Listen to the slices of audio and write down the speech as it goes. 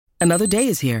Another day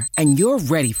is here, and you're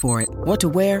ready for it. What to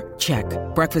wear? Check.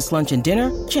 Breakfast, lunch, and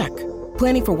dinner? Check.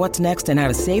 Planning for what's next and how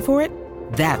to save for it?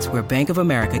 That's where Bank of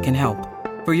America can help.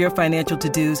 For your financial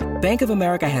to-dos, Bank of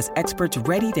America has experts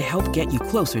ready to help get you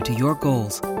closer to your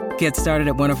goals. Get started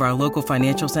at one of our local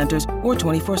financial centers or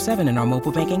 24/7 in our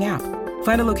mobile banking app.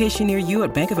 Find a location near you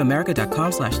at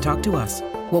bankofamerica.com/talktous.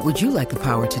 What would you like the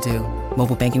power to do?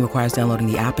 Mobile banking requires downloading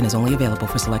the app and is only available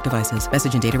for select devices.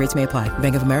 Message and data rates may apply.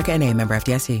 Bank of America N.A., member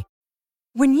FDIC.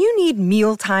 When you need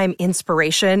mealtime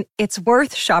inspiration, it's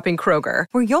worth shopping Kroger,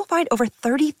 where you'll find over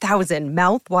 30,000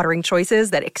 mouth-watering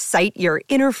choices that excite your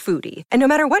inner foodie. And no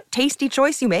matter what tasty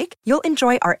choice you make, you'll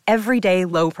enjoy our everyday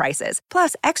low prices,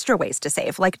 plus extra ways to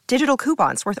save, like digital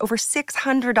coupons worth over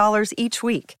 $600 each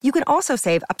week. You can also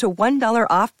save up to $1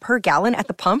 off per gallon at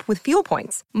the pump with fuel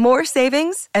points. More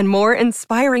savings and more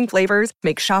inspiring flavors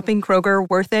make shopping Kroger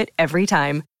worth it every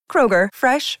time. Kroger,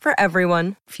 fresh for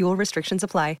everyone. Fuel restrictions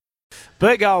apply.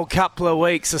 Big old couple of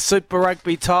weeks, a Super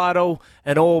Rugby title,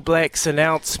 an All Blacks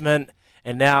announcement,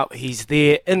 and now he's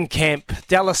there in camp.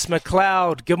 Dallas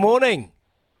McLeod, good morning.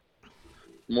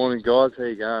 Morning, guys. How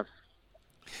you going?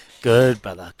 Good,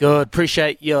 brother. Good.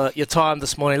 Appreciate your time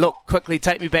this morning. Look, quickly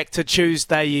take me back to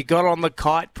Tuesday. You got on the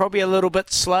kite, probably a little bit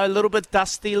slow, a little bit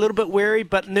dusty, a little bit weary,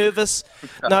 but nervous,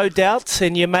 no doubt.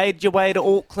 And you made your way to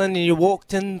Auckland and you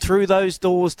walked in through those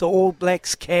doors to All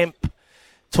Blacks camp.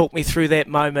 Talk me through that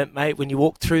moment, mate, when you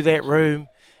walked through that room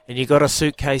and you got a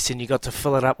suitcase and you got to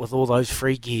fill it up with all those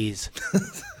free gears.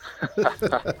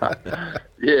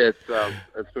 Yeah,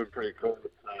 it's been pretty cool.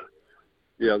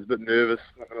 I was a bit nervous,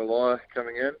 not going to lie,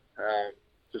 coming in.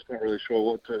 Just not really sure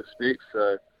what to expect.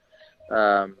 So,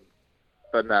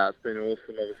 but no, it's been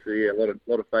awesome. Obviously, yeah, a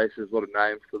lot of faces, a lot of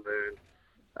names to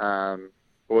learn.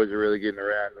 Boys are really getting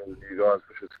around, all the new guys,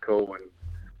 which is cool. And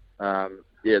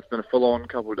yeah, it's been a full-on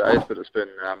couple of days, but it's been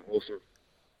awesome.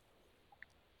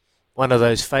 One of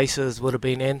those faces would have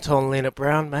been Anton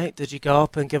Leonard-Brown, mate. Did you go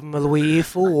up and give him a wee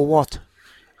earful or what?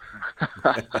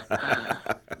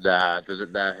 Nah.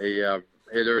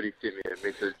 He had already sent me a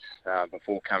message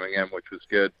before coming in, which was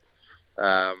good.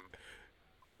 I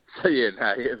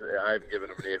haven't given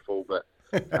him an earful, but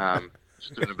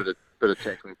just doing a bit of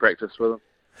tackling practice with him.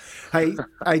 Hey,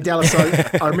 Dallas,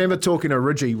 I remember talking to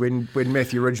Ridgie when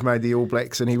Matthew Ridge made the All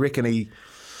Blacks, and he reckoned he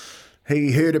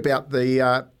heard about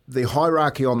the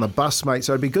hierarchy on the bus, mate.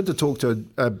 So it'd be good to talk to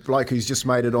a bloke who's just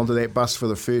made it onto that bus for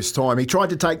the first time. He tried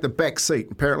to take the back seat.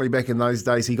 Apparently back in those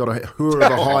days he got a hurrah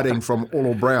of the hiding from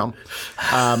Orla Brown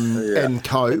and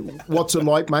co. What's it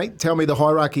like, mate? Tell me the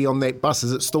hierarchy on that bus.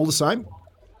 Is it still the same?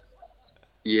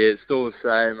 Yeah, it's still the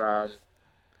same. As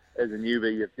a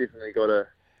newbie,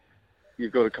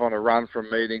 you've got to kind of run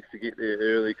from meetings to get there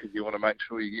early because you want to make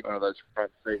sure you get one of those front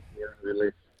seats. You don't be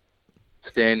left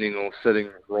standing or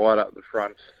sitting right up the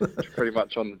front, pretty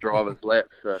much on the driver's lap.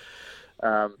 So,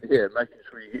 making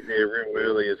sure you get there real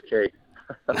early is key.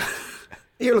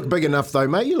 You look big enough though,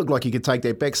 mate. You look like you could take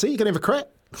that back seat. You can have a crack.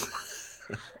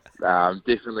 I'm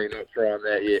definitely not trying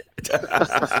that yet.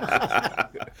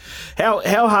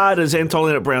 How hard is Anton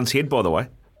Leonard-Brown's head, by the way?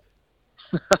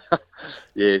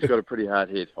 Yeah, he's got a pretty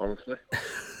hard head, honestly. I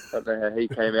don't know how he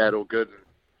came out all good.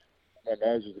 And my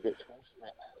nose was a bit small.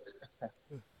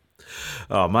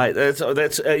 Oh, mate,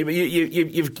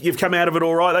 you've come out of it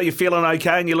all right though. You're feeling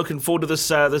okay, and you're looking forward to this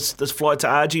flight to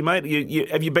Argy, mate.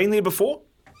 Have you been there before?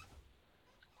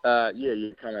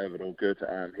 You come out of it all good.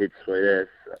 Head sweet ass,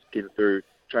 getting through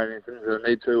training things that I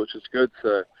need to, which is good.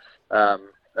 So, I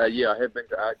have been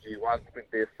to Argy once. Been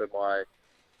there for my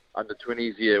under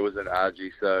 20s year was in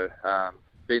Argy, so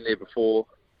been there before.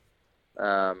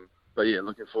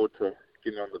 Looking forward to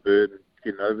getting on the bird and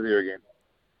getting over there again.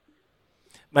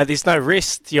 Mate, there's no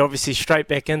rest. You're obviously straight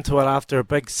back into it after a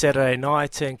big Saturday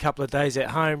night and a couple of days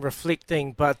at home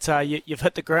reflecting, but you've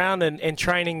hit the ground and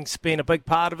training's been a big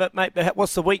part of it, mate. But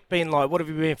what's the week been like? What have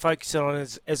you been focusing on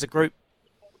as a group?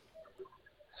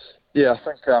 Yeah, I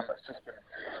think it's just been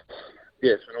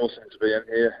it's been awesome to be in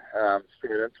here,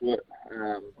 straight into it.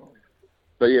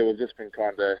 We've just been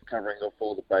kind of covering off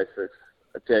all the basics,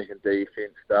 attack and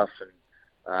defence stuff,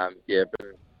 and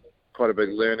been quite a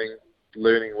big learning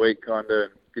week, kind of,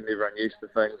 and getting everyone used to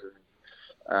things,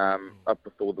 and up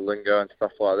with all the lingo and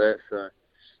stuff like that. So,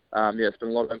 it's been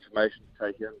a lot of information to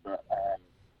take in, but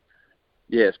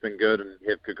it's been good, and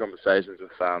have good conversations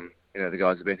with the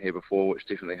guys who've been here before, which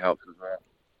definitely helps as well.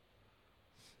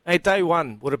 Hey, day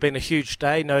one would have been a huge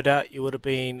day, no doubt. You would have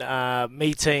been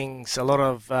meetings, a lot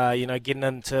of getting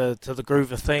into the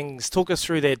groove of things. Talk us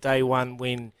through that day one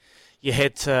when you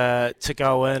had to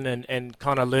go in and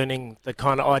kind of learning the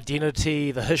kind of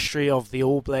identity, the history of the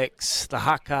All Blacks, the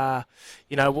haka.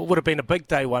 What would have been a big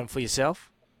day one for yourself?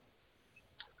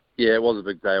 Yeah, it was a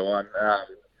big day one.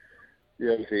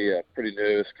 Obviously pretty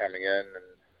nervous coming in,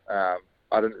 and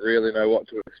I didn't really know what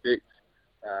to expect.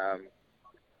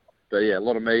 But yeah, a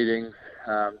lot of meetings.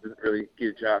 Didn't really get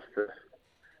a chance to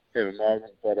have a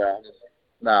moment, but it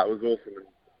was awesome.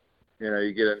 And,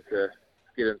 you get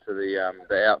into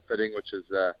the outfitting, which is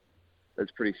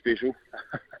it's pretty special.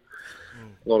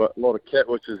 A lot of kit,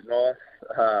 which is nice.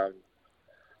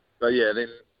 But yeah, then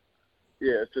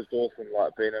it's just awesome,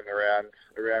 like being in around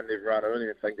everyone. I don't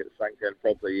even think it's sunk in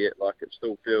properly yet. Like, it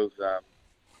still feels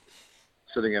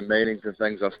sitting in meetings and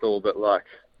things. I'm still a bit like,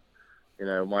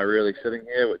 am I really sitting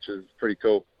here? Which is pretty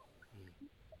cool.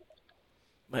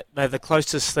 Mate, the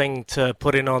closest thing to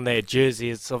putting on that jersey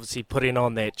is obviously putting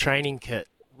on that training kit.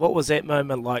 What was that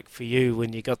moment like for you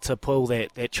when you got to pull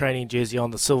that training jersey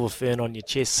on, the silver fern on your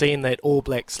chest, seeing that All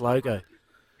Blacks logo?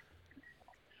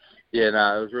 Yeah,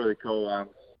 no, it was really cool.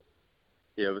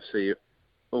 Obviously,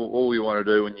 all you want to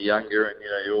do when you're younger, and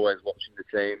you're always watching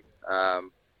the team.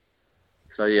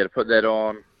 So yeah, to put that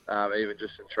on, even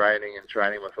just in training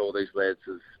with all these lads,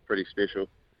 is pretty special.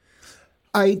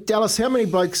 Hey, Dallas, how many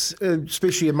blokes,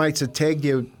 especially your mates, have tagged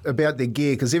you about their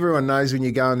gear? Because everyone knows when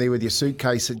you go in there with your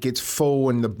suitcase, it gets full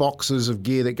and the boxes of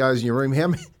gear that goes in your room. How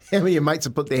many of your mates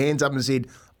have put their hands up and said,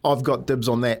 I've got dibs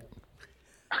on that?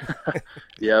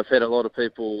 Yeah, I've had a lot of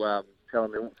people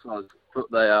telling me what size foot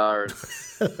they are and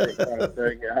that kind of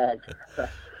thing.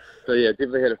 So yeah,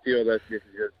 definitely had a few of those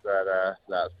messages, but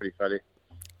it's pretty funny.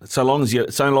 So long as you're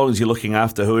looking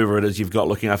after whoever it is you've got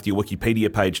looking after your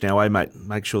Wikipedia page now, mate?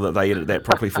 Make sure that they edit that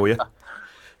properly for you.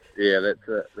 Yeah, that's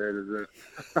it. That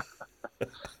is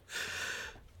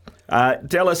it.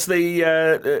 Dallas, the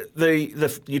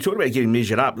you talked about getting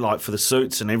measured up, like for the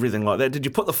suits and everything like that. Did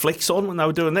you put the flex on when they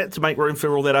were doing that to make room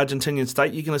for all that Argentinian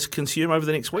steak you're going to consume over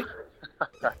the next week?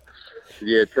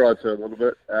 Yeah, tried to a little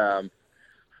bit. I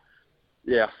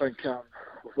think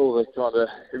with all this kind of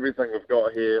everything we've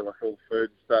got here, like all the food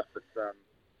and stuff, it's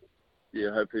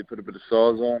hopefully put a bit of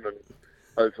size on and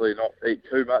hopefully not eat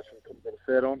too much and put a bit of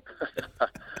fat on.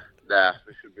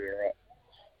 We should be all right.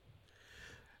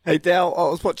 Hey Dal, I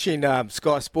was watching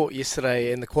Sky Sport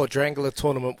yesterday and the quadrangular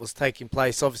tournament was taking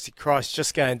place. Obviously Christ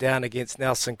just going down against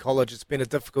Nelson College. It's been a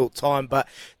difficult time, but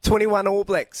 21 All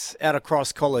Blacks out of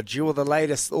Christ College. You were the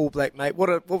latest All Black, mate.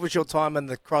 What was your time in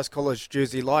the Christ College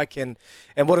jersey like, and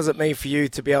what does it mean for you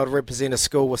to be able to represent a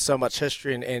school with so much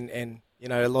history and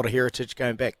a lot of heritage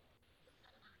going back?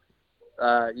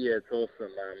 It's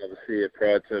awesome. Obviously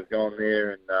proud to have gone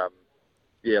there and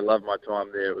loved my time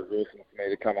there. It was awesome for me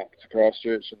to come up to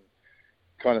Christchurch and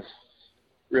kind of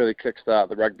really kickstart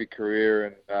the rugby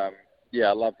career. And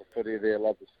I love the footy there,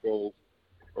 love the school.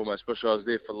 Almost wish I was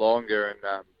there for longer.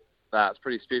 And it's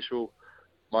pretty special.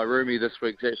 My roomie this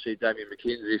week's actually Damien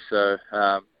McKenzie, so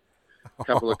a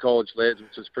couple of college lads,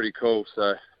 which is pretty cool.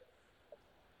 So.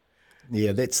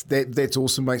 Yeah, that's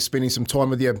awesome, mate. Spending some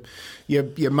time with your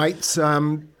mates.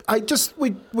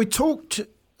 We talked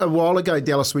a while ago,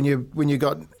 Dallas, when you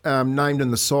got named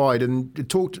in the side, and you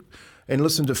talked and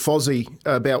listened to Fozzie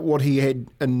about what he had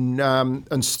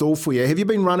in store for you. Have you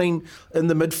been running in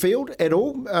the midfield at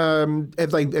all?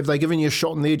 Have they given you a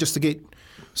shot in there just to get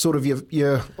sort of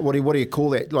your what do you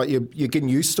call that? Like you're getting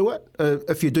used to it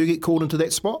if you do get called into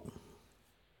that spot.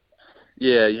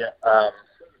 Yeah.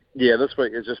 This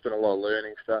week has just been a lot of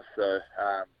learning stuff. So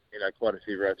quite a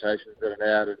few rotations in and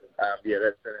out, and that's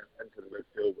been into the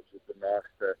midfield, which has been nice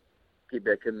to get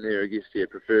back in there. I guess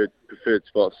preferred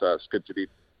spot. So it's good to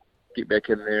get back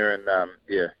in there and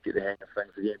get the hang of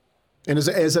things again. And is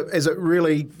it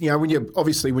really, when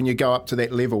you go up to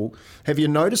that level, have you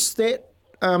noticed that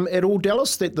at all,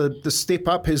 Dallas, that the step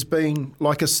up has been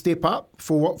like a step up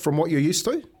from what you're used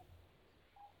to?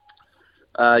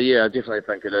 I definitely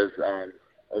think it is.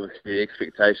 Obviously, the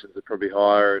expectations are probably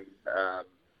higher, and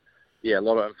a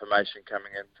lot of information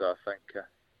coming in. So I think,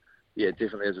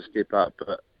 definitely is a step up.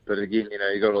 But again,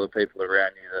 you got all the people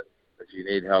around you that if you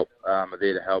need help, are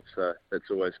there to help. So that's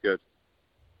always good.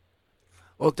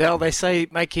 Well, Dal, they say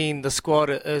making the squad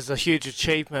is a huge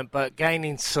achievement, but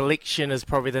gaining selection is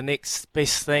probably the next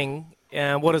best thing.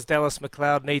 What does Dallas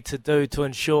McLeod need to do to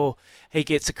ensure he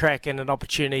gets a crack and an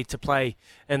opportunity to play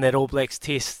in that All Blacks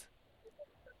test?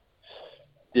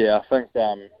 Yeah, I think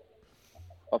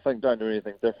don't do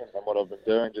anything different than what I've been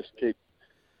doing. Just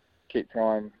keep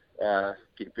trying,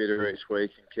 get better each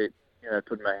week, and keep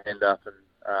putting my hand up and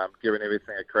giving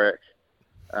everything a crack.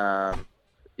 And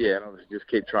obviously just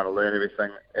keep trying to learn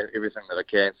everything that I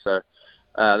can. So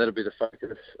that'll be the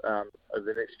focus over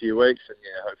the next few weeks, and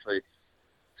hopefully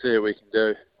see what we can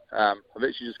do. I've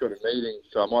actually just got a meeting,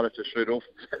 so I might have to shoot off.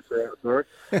 Sorry.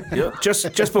 Yeah.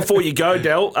 Just before you go,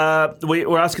 Del,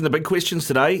 we're asking the big questions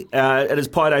today. It is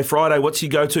Pie Day Friday. What's your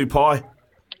go-to pie?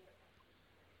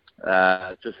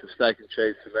 Just a steak and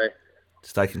cheese for me.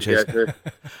 Steak and cheese.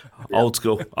 Old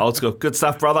school. Good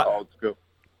stuff, brother. Old school.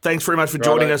 Thanks very much for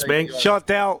joining us, man. Shot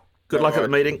Del. Good luck at the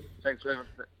meeting. Thanks, man.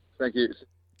 Thank you.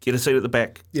 Get a seat at the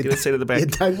back. You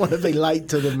don't want to be late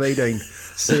to the meeting.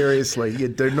 Seriously, you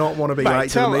do not want to be late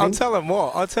to the meeting.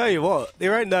 I'll tell you what.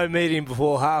 There ain't no meeting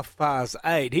before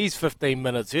 8:30. He's 15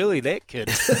 minutes early, that kid.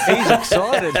 He's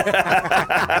excited.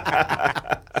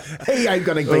 He ain't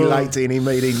going to be late to any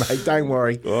meeting, mate. Don't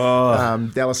worry.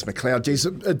 Dallas McLeod. Geez,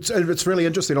 it's really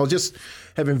interesting. I was just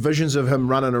having visions of him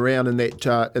running around in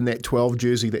that 12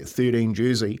 jersey, that 13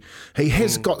 jersey. He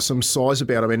has got some size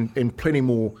about him and plenty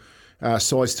more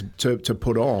size to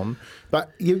put on.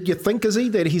 But you think, is he,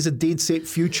 that he's a dead set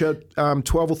future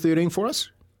 12 or 13 for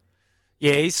us?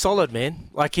 Yeah, he's solid,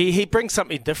 man. Like he brings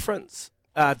something different.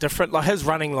 Like his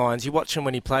running lines. You watch him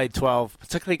when he played 12,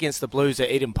 particularly against the Blues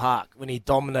at Eden Park when he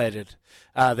dominated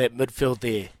that midfield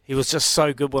there. He was just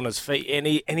so good on his feet, and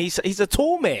he's a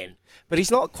tall man, but he's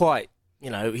not quite.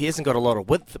 He hasn't got a lot of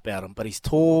width about him, but he's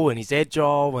tall and he's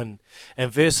agile and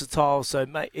versatile. So,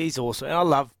 mate, he's awesome. And I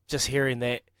love just hearing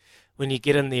that. When you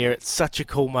get in there, it's such a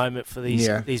cool moment for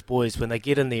these boys when they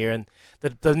get in there. And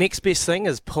the next best thing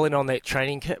is pulling on that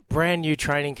training kit, brand new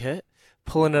training kit,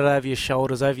 pulling it over your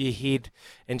shoulders, over your head,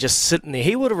 and just sitting there.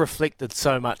 He would have reflected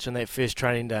so much on that first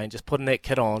training day and just putting that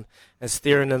kit on and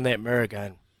staring in that mirror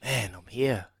going, man, I'm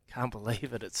here. Can't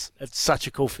believe it. It's such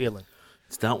a cool feeling.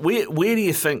 Where do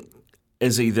you think,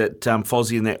 Izzy, that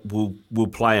Fozzie and that will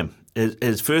play him?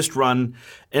 His first run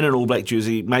in an All Black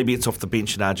jersey, maybe it's off the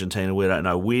bench in Argentina, we don't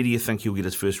know. Where do you think he'll get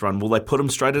his first run? Will they put him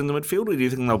straight in the midfield, or do you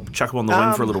think they'll chuck him on the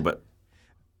wing for a little bit?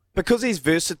 Because he's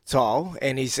versatile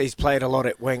and he's played a lot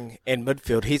at wing and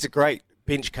midfield, he's a great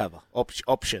bench cover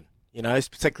option.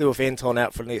 Particularly with Anton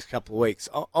out for the next couple of weeks.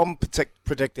 I'm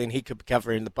predicting he could be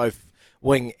covering both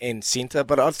wing and centre,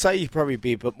 but I'd say he'd probably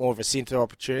be a bit more of a centre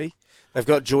opportunity. They've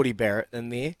got Geordie Barrett in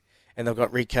there, and they've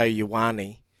got Rico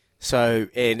Ioane. So,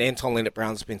 and Anton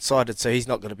Leonard-Brown's been cited, so he's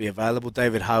not going to be available.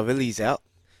 David Havili's out.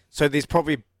 So there's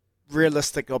probably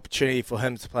realistic opportunity for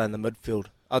him to play in the midfield.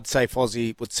 I'd say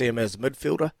Fozzie would see him as a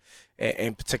midfielder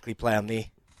and particularly play him there.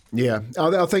 Yeah,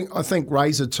 I think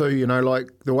Razor too,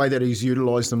 like the way that he's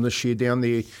utilised them this year down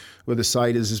there with the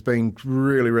Satyrs has been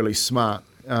really, really smart.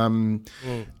 And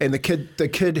the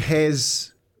kid has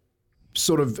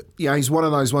sort of, he's one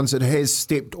of those ones that has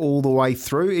stepped all the way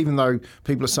through, even though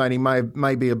people are saying he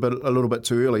may be a little bit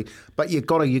too early. But you've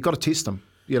got to test him.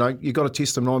 You've got to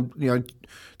test him.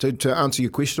 To answer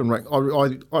your question, Rick,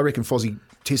 I reckon Fozzie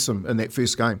tests him in that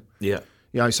first game. Yeah.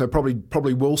 So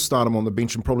probably will start him on the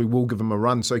bench and probably will give him a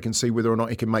run so he can see whether or not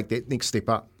he can make that next step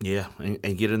up. Yeah,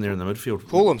 and get in there in the midfield.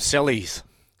 Call him Sally's.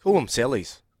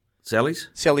 Sally's?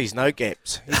 Sally's no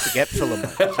gaps. He's the gap filler,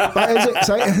 mate. But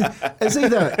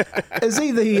is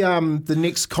he the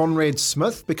next Conrad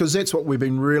Smith? Because that's what we've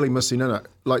been really missing in it.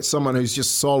 Like someone who's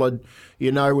just solid,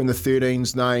 when the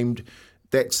 13's named,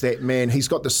 that's that man. He's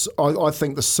got this, I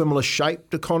think, the similar shape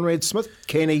to Conrad Smith.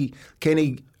 Can he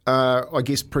I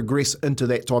guess, progress into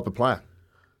that type of player?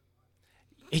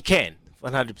 He can,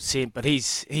 100%, but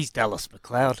he's Dallas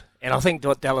McLeod. And I think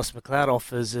what Dallas McLeod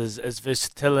offers is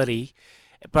versatility,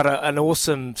 but an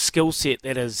awesome skill set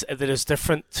that is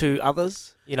different to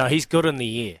others. He's good in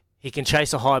the air. He can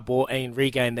chase a high ball and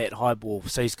regain that high ball.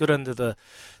 So he's good into the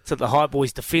high ball.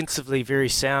 He's defensively very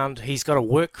sound. He's got a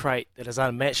work rate that is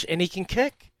unmatched, and he can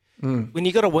kick. When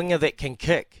you got a winger that can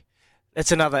kick,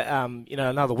 that's another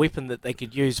another weapon that they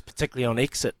could use, particularly on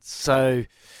exits. So,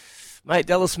 mate,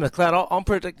 Dallas McLeod, I'm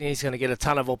predicting he's going to get a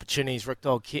ton of opportunities. Rick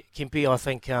Dog Kempe, I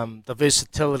think the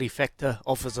versatility factor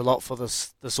offers a lot for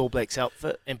this All Blacks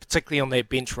outfit, and particularly on that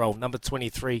bench role, number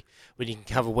 23, when you can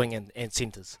cover wing and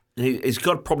centres. He's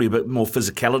got probably a bit more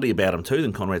physicality about him too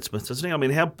than Conrad Smith, doesn't he? I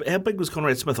mean, how big was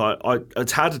Conrad Smith?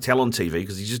 It's hard to tell on TV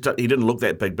because he didn't look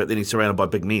that big, but then he's surrounded by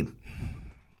big men.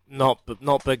 Not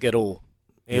big at all.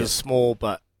 He was small,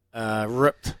 but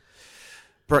ripped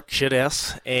brick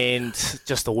shithouse, and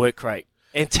just the work rate.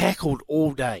 And tackled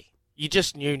all day. You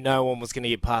just knew no one was going to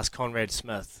get past Conrad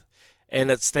Smith. And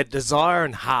it's that desire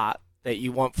and heart that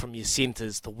you want from your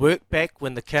centres to work back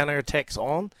when the counter-attack's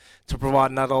on to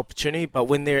provide another opportunity. But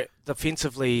when they're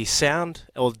defensively sound,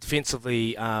 or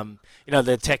defensively, the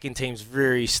attacking team's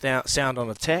very sound on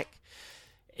attack,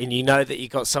 and you know that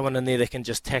you've got someone in there that can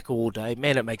just tackle all day,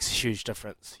 man, it makes a huge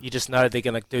difference. You just know they're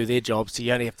going to do their job, so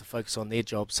you only have to focus on their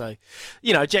job. So,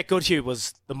 Jack Goodhue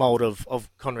was the mould of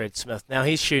Conrad Smith. Now,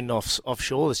 he's shooting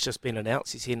offshore. It's just been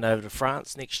announced. He's heading over to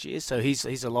France next year, so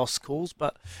he's a lost cause.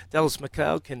 But Dallas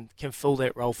McLeod can fill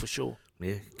that role for sure.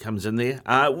 Yeah, comes in there.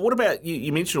 What about,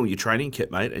 you mentioned all your training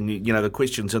kit, mate, and the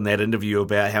questions in that interview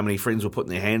about how many friends were putting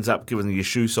their hands up, given your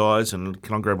shoe size, and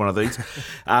can I grab one of these?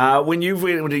 When you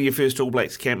went into your first All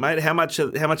Blacks camp, mate, how much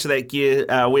of that gear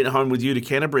went home with you to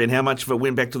Canterbury, and how much of it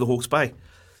went back to the Hawke's Bay?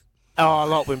 Oh, a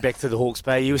lot went back to the Hawke's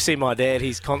Bay. You see my dad,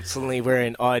 he's constantly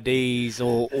wearing IDs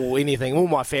or anything, all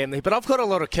my family, but I've got a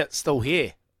lot of kit still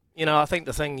here. I think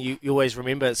the thing you always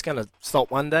remember, it's going to stop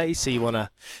one day, so you want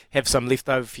to have some left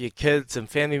over for your kids and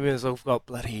family members. I've got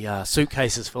bloody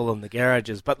suitcases full in the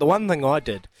garages. But the one thing I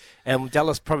did, and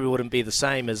Dallas probably wouldn't be the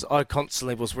same, is I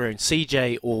constantly was wearing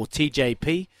CJ or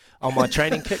TJP on my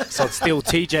training kit. So I'd steal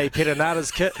TJ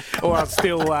Perenata's kit, or I'd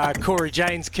steal Corey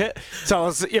Jane's kit.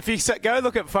 So if you go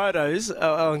look at photos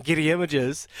on Getty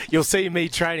Images, you'll see me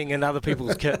training in other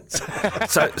people's kits.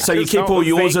 So you keep all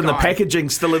yours in the packaging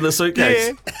still in the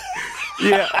suitcase?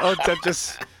 Yeah.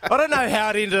 I don't know how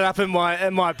it ended up in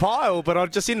my pile, but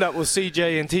I'd just end up with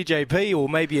CJ and TJP, or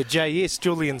maybe a JS,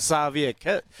 Julian Savia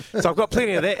kit. So I've got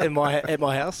plenty of that at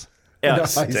my house.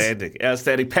 Outstanding.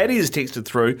 Paddy has texted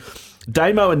through,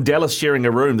 Damo and Dallas sharing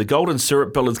a room. The golden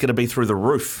syrup bill is going to be through the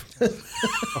roof.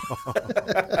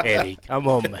 Paddy, come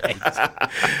on, mate.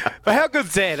 But how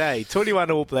good's that, eh?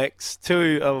 21 All Blacks,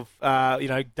 two of,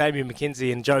 Damian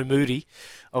McKenzie and Joe Moody,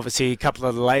 obviously a couple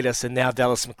of the latest, and now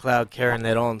Dallas McLeod carrying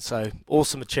that on. So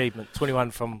awesome achievement.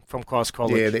 21 from Christ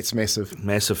College. Yeah, that's massive.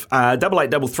 Massive.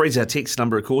 8833 is our text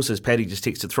number, of course, as Paddy just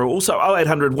texted through. Also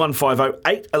 0800 150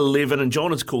 811, and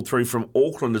John has called through from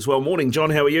Auckland as well. Morning,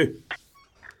 John. How are you?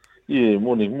 Yeah,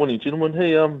 morning, gentlemen.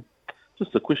 Hey,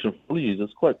 just a question for you.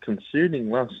 It's quite concerning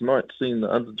last night seeing the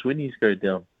under-20s go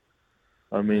down.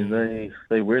 I mean,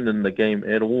 they weren't in the game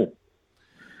at all.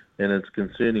 And it's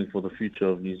concerning for the future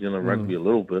of New Zealand rugby a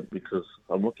little bit, because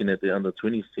I'm looking at the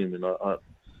under-20s team and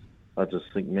I just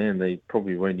think, man, they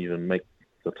probably won't even make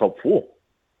the top four.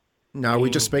 No,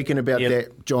 we're just speaking about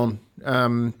that, John,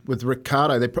 with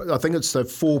Ricardo. I think it's the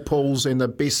four pools and the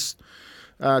best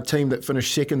team that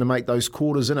finished second to make those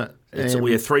quarters, isn't it?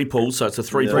 We have three pools, so it's a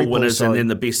three-pool winners, and then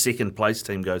the best second-place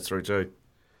team goes through too.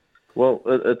 Well,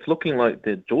 it's looking like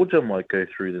that Georgia might go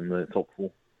through in the top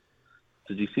four.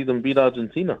 Did you see them beat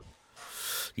Argentina?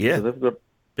 Yeah, so they've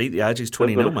beat the Argies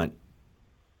 20-0, mate.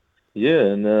 Yeah,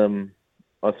 and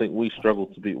I think we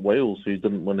struggled to beat Wales, who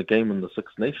didn't win a game in the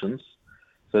Six Nations.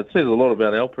 So it says a lot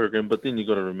about our program, but then you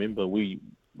got to remember we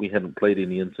hadn't played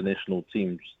any international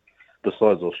teams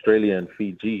besides Australia and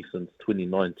Fiji since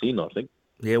 2019, I think.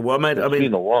 Yeah, well, mate, it's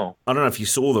been a while. I don't know if you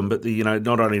saw them, but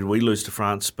not only did we lose to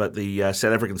France, but the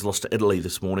South Africans lost to Italy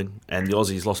this morning, and the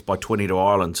Aussies lost by 20 to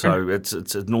Ireland. So it's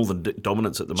a northern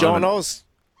dominance at the moment. John,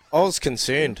 I was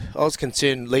concerned. I was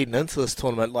concerned leading into this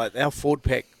tournament. Like, our forward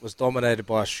pack was dominated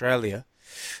by Australia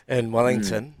in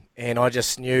Wellington, and I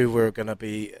just knew it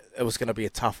was going to be a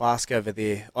tough ask over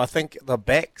there. I think the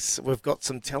backs, we've got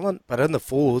some talent, but in the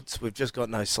forwards, we've just got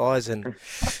no size, and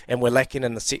we're lacking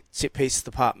in the set piece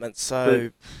department.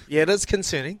 So, yeah, it is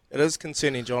concerning. It is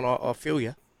concerning, John. I feel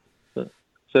you.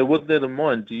 So with that in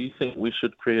mind, do you think we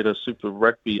should create a Super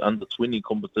Rugby under-20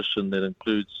 competition that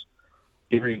includes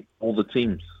all the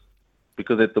teams?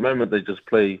 Because at the moment, they just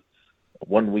play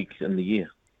 1 week in the year.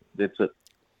 That's it.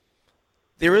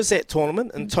 There is that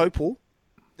tournament in Taupo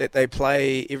that they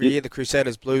play every year, the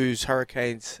Crusaders, Blues,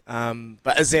 Hurricanes.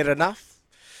 But is that enough?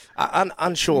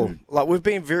 Unsure. Like, we've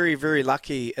been very, very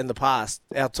lucky in the past.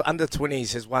 Our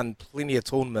under-20s has won plenty of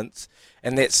tournaments,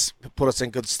 and that's put us in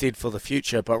good stead for the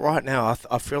future. But right now,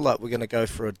 I feel like we're going to go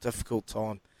through a difficult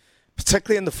time,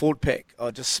 particularly in the forward pack.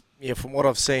 From what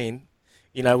I've seen,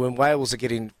 when Wales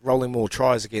are rolling more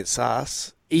tries against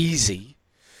us, easy,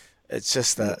 it's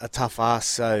just a tough ask.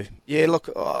 So, yeah, look,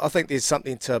 I think there's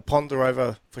something to ponder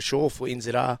over for sure for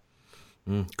NZR.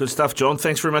 Good stuff, John.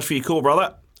 Thanks very much for your call,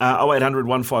 brother. 0800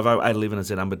 150 811 is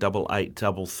the number,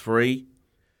 8833.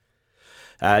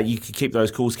 You can keep those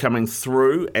calls coming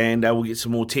through, and we'll get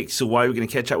some more texts away. We're going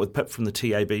to catch up with Pip from the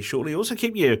TAB shortly. Also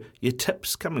keep your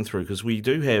tips coming through, because we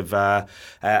do have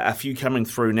a few coming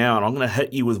through now, and I'm going to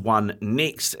hit you with one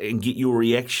next and get your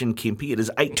reaction, Kempy. It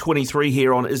is 8:23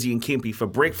 here on Izzy and Kempy for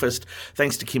breakfast,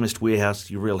 thanks to Chemist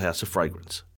Warehouse, your real house of fragrance.